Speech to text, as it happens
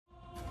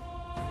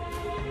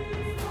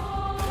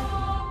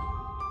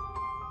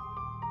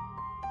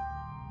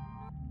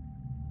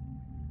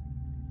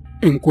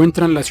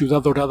Encuentran la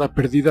ciudad dorada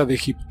perdida de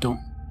Egipto.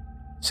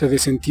 Se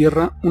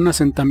desentierra un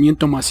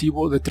asentamiento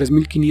masivo de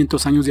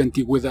 3500 años de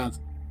antigüedad,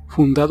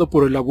 fundado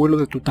por el abuelo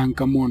de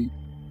Tutankamón,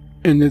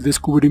 en el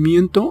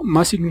descubrimiento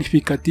más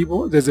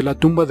significativo desde la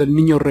tumba del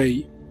niño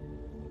rey.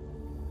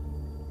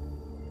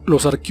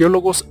 Los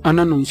arqueólogos han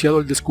anunciado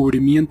el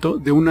descubrimiento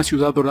de una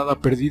ciudad dorada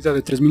perdida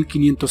de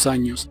 3500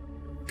 años,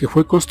 que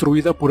fue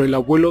construida por el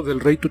abuelo del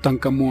rey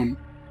Tutankamón,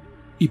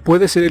 y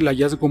puede ser el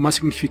hallazgo más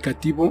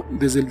significativo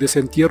desde el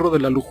desentierro de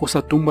la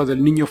lujosa tumba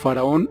del niño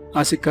faraón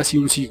hace casi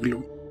un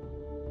siglo.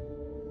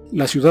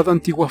 La ciudad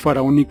antigua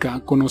faraónica,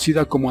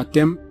 conocida como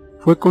Atem,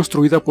 fue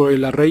construida por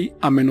el rey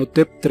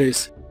Amenhotep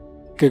III,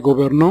 que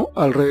gobernó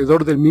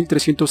alrededor del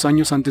 1300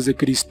 años antes de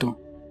Cristo,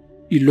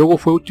 y luego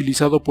fue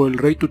utilizado por el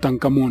rey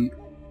Tutankamón.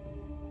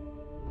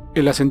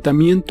 El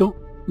asentamiento,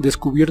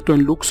 descubierto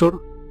en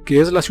Luxor, que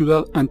es la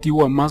ciudad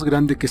antigua más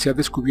grande que se ha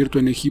descubierto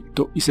en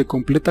Egipto y se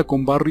completa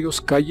con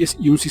barrios, calles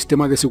y un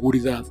sistema de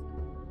seguridad.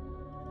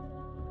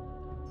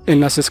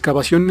 En las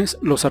excavaciones,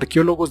 los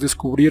arqueólogos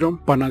descubrieron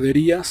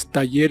panaderías,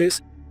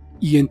 talleres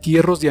y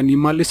entierros de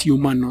animales y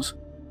humanos,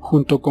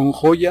 junto con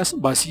joyas,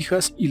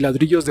 vasijas y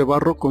ladrillos de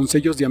barro con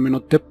sellos de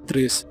Amenhotep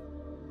III.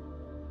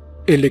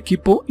 El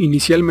equipo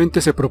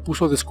inicialmente se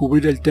propuso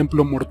descubrir el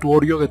templo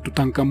mortuorio de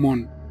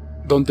Tutankamón,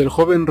 donde el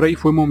joven rey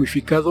fue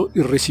momificado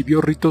y recibió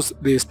ritos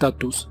de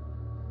estatus,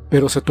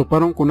 pero se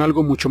toparon con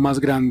algo mucho más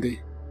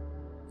grande.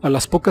 A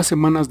las pocas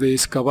semanas de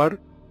excavar,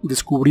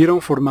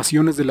 descubrieron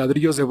formaciones de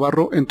ladrillos de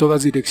barro en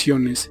todas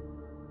direcciones.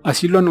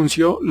 Así lo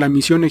anunció la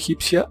misión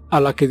egipcia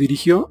a la que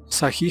dirigió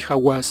Zahi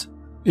Hawass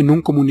en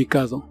un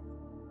comunicado.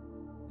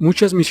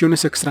 Muchas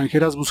misiones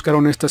extranjeras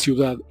buscaron esta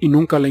ciudad y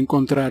nunca la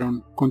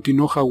encontraron,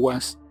 continuó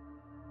Hawass.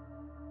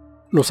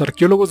 Los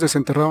arqueólogos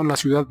desenterraron la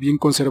ciudad bien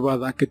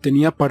conservada, que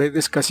tenía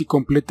paredes casi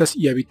completas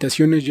y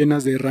habitaciones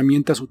llenas de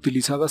herramientas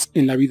utilizadas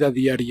en la vida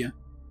diaria,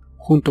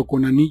 junto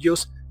con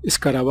anillos,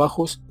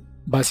 escarabajos,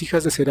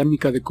 vasijas de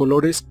cerámica de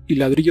colores y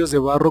ladrillos de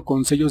barro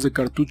con sellos de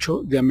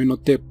cartucho de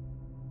Amenhotep,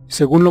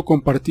 según lo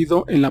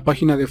compartido en la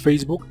página de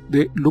Facebook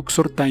de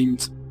Luxor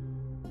Times.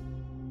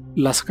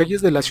 Las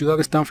calles de la ciudad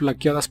están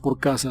flanqueadas por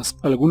casas,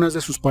 algunas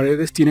de sus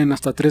paredes tienen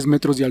hasta 3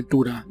 metros de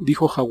altura,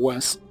 dijo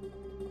Hawass.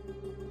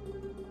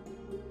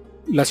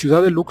 La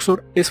ciudad de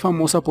Luxor es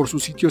famosa por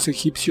sus sitios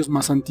egipcios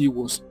más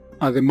antiguos,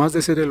 además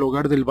de ser el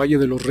hogar del Valle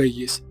de los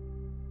Reyes.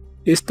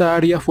 Esta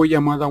área fue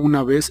llamada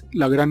una vez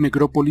la gran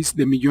necrópolis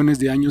de millones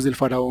de años del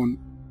faraón,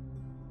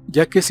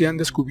 ya que se han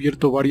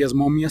descubierto varias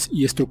momias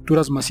y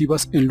estructuras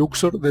masivas en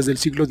Luxor desde el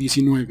siglo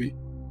XIX.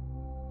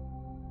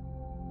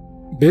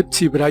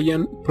 Betsy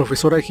Bryan,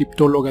 profesora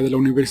egiptóloga de la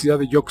Universidad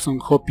de Johns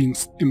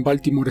Hopkins en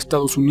Baltimore,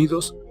 Estados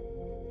Unidos,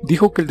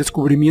 dijo que el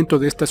descubrimiento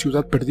de esta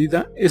ciudad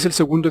perdida es el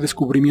segundo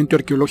descubrimiento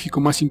arqueológico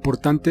más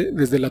importante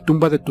desde la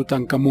tumba de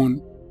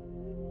Tutankamón.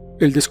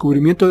 El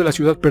descubrimiento de la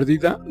ciudad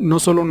perdida no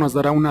solo nos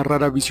dará una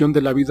rara visión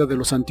de la vida de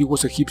los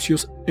antiguos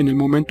egipcios en el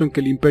momento en que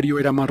el imperio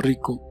era más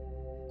rico,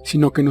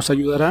 sino que nos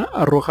ayudará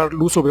a arrojar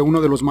luz sobre uno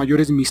de los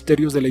mayores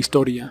misterios de la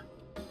historia.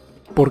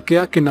 ¿Por qué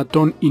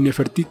Akenatón y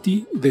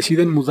Nefertiti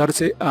deciden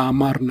mudarse a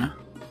Amarna?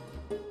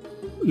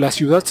 La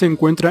ciudad se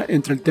encuentra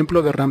entre el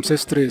templo de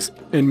Ramsés III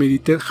en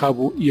Medinet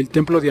Habu y el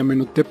templo de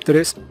Amenhotep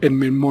III en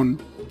Memnón.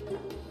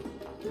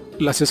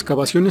 Las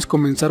excavaciones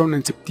comenzaron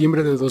en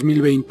septiembre de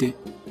 2020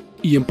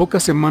 y en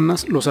pocas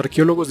semanas los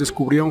arqueólogos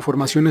descubrieron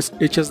formaciones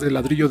hechas de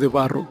ladrillo de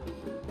barro.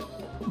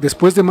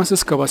 Después de más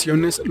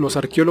excavaciones, los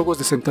arqueólogos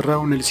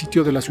desenterraron el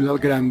sitio de la ciudad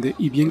grande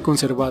y bien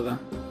conservada,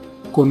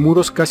 con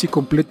muros casi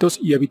completos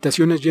y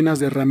habitaciones llenas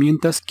de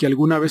herramientas que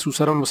alguna vez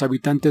usaron los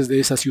habitantes de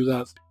esa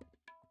ciudad.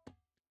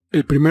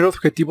 El primer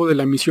objetivo de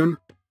la misión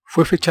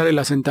fue fechar el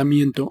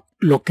asentamiento,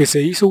 lo que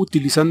se hizo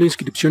utilizando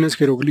inscripciones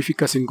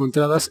jeroglíficas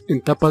encontradas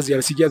en tapas de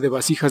arcilla de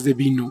vasijas de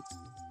vino.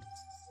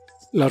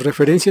 Las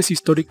referencias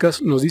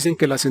históricas nos dicen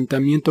que el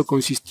asentamiento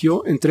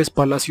consistió en 3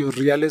 palacios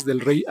reales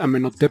del rey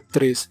Amenhotep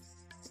III,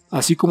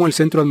 así como el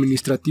centro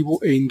administrativo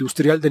e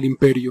industrial del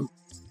imperio.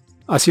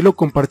 Así lo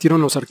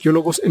compartieron los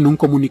arqueólogos en un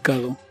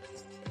comunicado.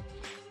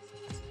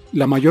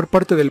 La mayor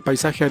parte del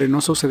paisaje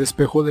arenoso se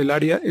despejó del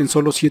área en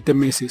solo 7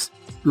 meses,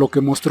 lo que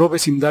mostró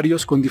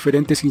vecindarios con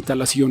diferentes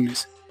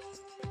instalaciones.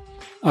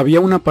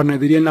 Había una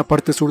panadería en la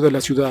parte sur de la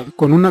ciudad,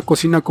 con una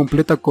cocina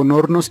completa con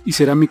hornos y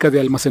cerámica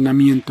de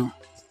almacenamiento.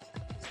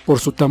 Por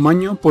su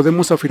tamaño,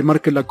 podemos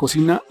afirmar que la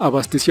cocina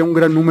abastecía a un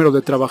gran número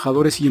de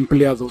trabajadores y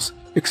empleados,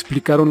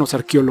 explicaron los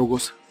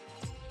arqueólogos.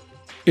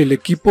 El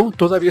equipo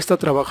todavía está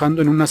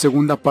trabajando en una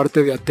segunda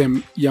parte de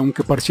Atem y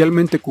aunque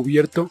parcialmente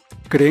cubierto,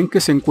 creen que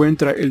se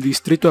encuentra el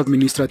distrito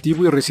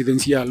administrativo y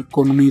residencial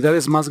con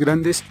unidades más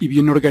grandes y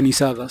bien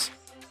organizadas.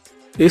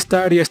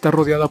 Esta área está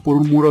rodeada por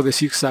un muro de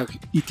zigzag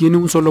y tiene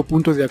un solo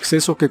punto de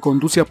acceso que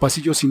conduce a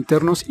pasillos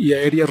internos y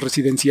a áreas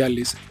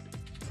residenciales.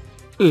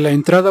 La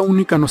entrada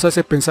única nos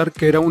hace pensar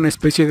que era una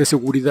especie de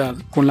seguridad,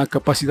 con la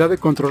capacidad de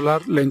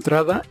controlar la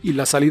entrada y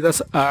las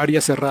salidas a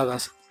áreas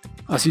cerradas.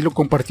 Así lo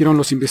compartieron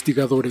los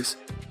investigadores.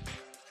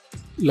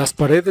 Las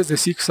paredes de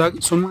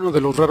zigzag son uno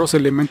de los raros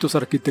elementos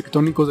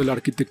arquitectónicos de la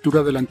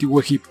arquitectura del Antiguo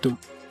Egipto,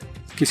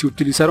 que se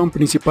utilizaron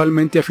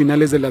principalmente a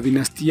finales de la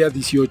dinastía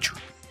XVIII.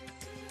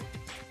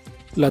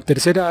 La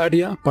tercera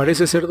área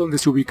parece ser donde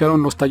se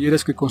ubicaron los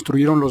talleres que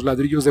construyeron los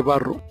ladrillos de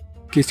barro,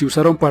 que se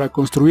usaron para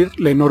construir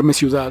la enorme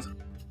ciudad.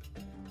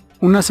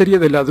 Una serie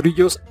de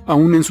ladrillos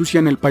aún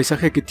ensucian el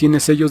paisaje que tiene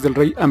sellos del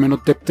rey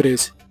Amenhotep III,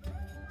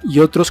 y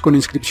otros con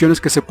inscripciones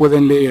que se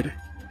pueden leer,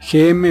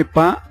 GM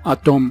Pa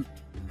Atom,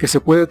 que se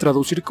puede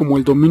traducir como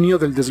el dominio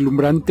del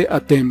deslumbrante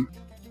Atem.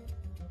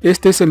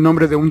 Este es el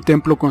nombre de un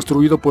templo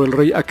construido por el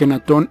rey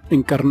Akenatón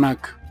en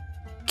Karnak,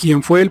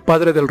 quien fue el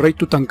padre del rey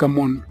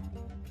Tutankamón.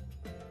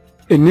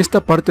 En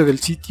esta parte del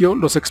sitio,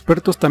 los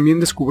expertos también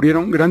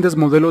descubrieron grandes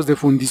modelos de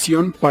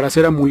fundición para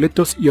hacer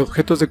amuletos y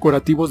objetos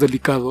decorativos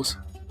delicados.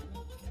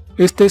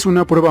 Esta es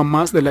una prueba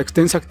más de la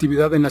extensa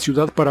actividad en la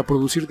ciudad para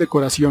producir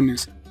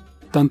decoraciones,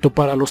 tanto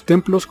para los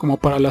templos como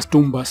para las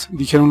tumbas,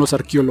 dijeron los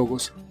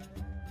arqueólogos.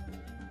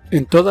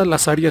 En todas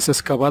las áreas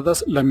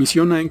excavadas, la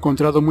misión ha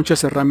encontrado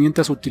muchas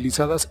herramientas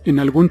utilizadas en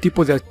algún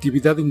tipo de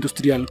actividad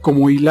industrial,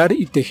 como hilar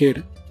y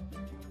tejer.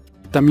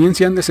 También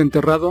se han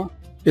desenterrado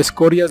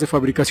escorias de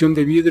fabricación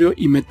de vidrio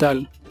y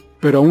metal,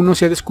 pero aún no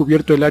se ha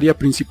descubierto el área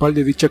principal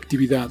de dicha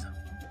actividad.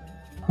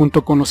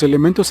 Junto con los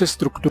elementos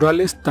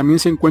estructurales, también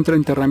se encuentran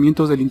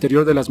enterramientos del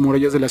interior de las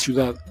murallas de la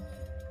ciudad.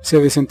 Se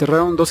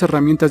desenterraron 2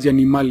 herramientas de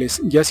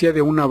animales, ya sea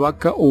de una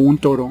vaca o un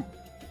toro,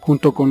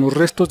 junto con los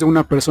restos de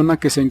una persona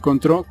que se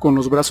encontró con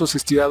los brazos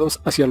estirados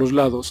hacia los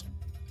lados,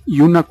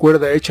 y una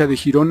cuerda hecha de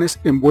jirones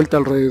envuelta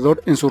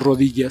alrededor en sus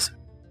rodillas.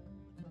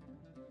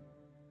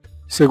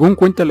 Según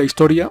cuenta la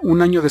historia,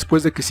 un año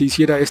después de que se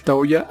hiciera esta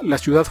olla, la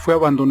ciudad fue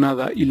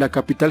abandonada y la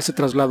capital se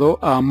trasladó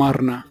a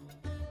Amarna.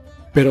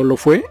 ¿Pero lo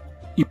fue?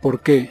 ¿Y por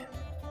qué?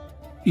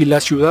 Y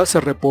la ciudad se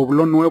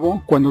repobló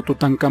nuevo cuando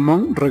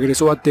Tutankamón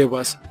regresó a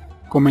Tebas,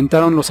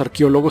 comentaron los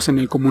arqueólogos en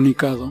el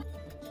comunicado.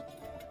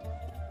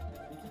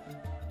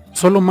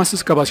 Solo más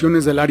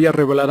excavaciones del área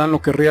revelarán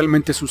lo que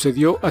realmente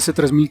sucedió hace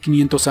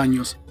 3500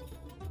 años.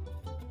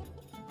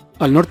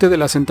 Al norte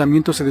del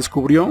asentamiento se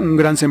descubrió un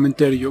gran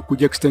cementerio,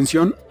 cuya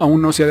extensión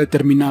aún no se ha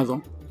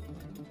determinado.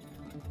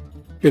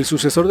 El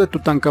sucesor de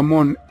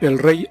Tutankamón, el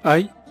rey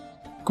Ay,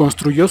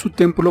 construyó su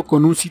templo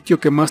con un sitio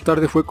que más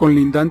tarde fue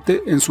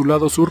colindante en su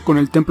lado sur con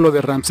el templo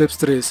de Ramsés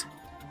III.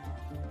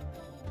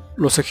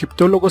 Los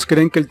egiptólogos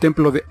creen que el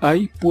templo de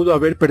Ay pudo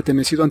haber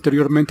pertenecido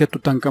anteriormente a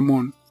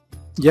Tutankamón,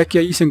 ya que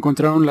allí se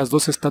encontraron las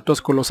 2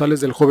 estatuas colosales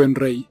del joven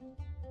rey.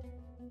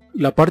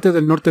 La parte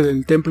del norte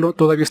del templo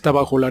todavía está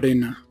bajo la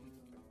arena.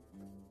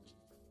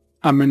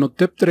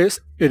 Amenhotep III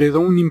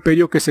heredó un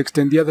imperio que se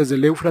extendía desde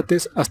el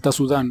Éufrates hasta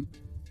Sudán,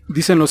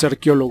 dicen los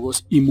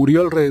arqueólogos, y murió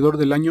alrededor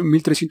del año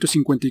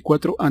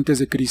 1354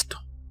 a.C.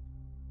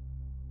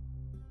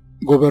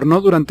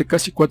 Gobernó durante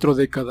casi 4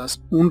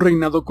 décadas, un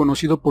reinado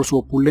conocido por su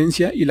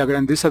opulencia y la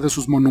grandeza de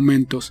sus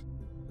monumentos,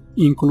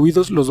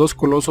 incluidos los 2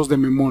 colosos de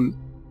Memón,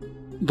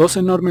 2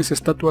 enormes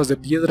estatuas de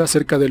piedra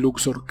cerca de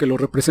Luxor, que lo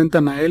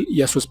representan a él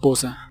y a su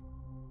esposa.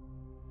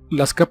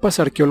 Las capas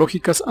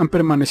arqueológicas han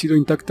permanecido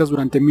intactas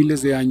durante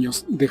miles de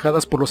años,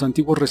 dejadas por los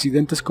antiguos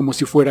residentes como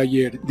si fuera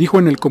ayer, dijo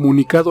en el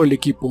comunicado el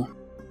equipo.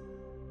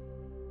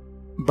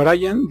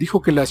 Brian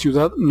dijo que la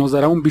ciudad nos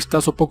dará un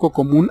vistazo poco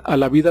común a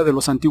la vida de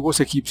los antiguos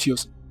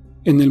egipcios,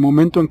 en el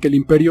momento en que el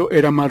imperio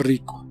era más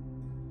rico.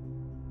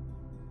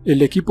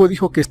 El equipo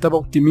dijo que estaba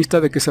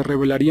optimista de que se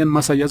revelarían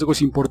más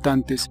hallazgos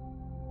importantes,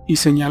 y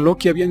señaló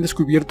que habían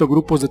descubierto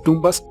grupos de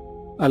tumbas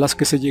a las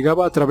que se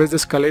llegaba a través de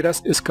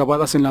escaleras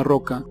excavadas en la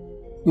roca,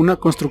 una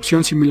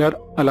construcción similar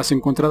a las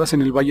encontradas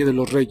en el Valle de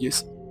los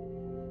Reyes.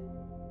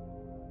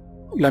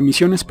 La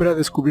misión espera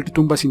descubrir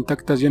tumbas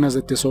intactas llenas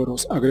de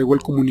tesoros, agregó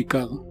el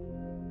comunicado.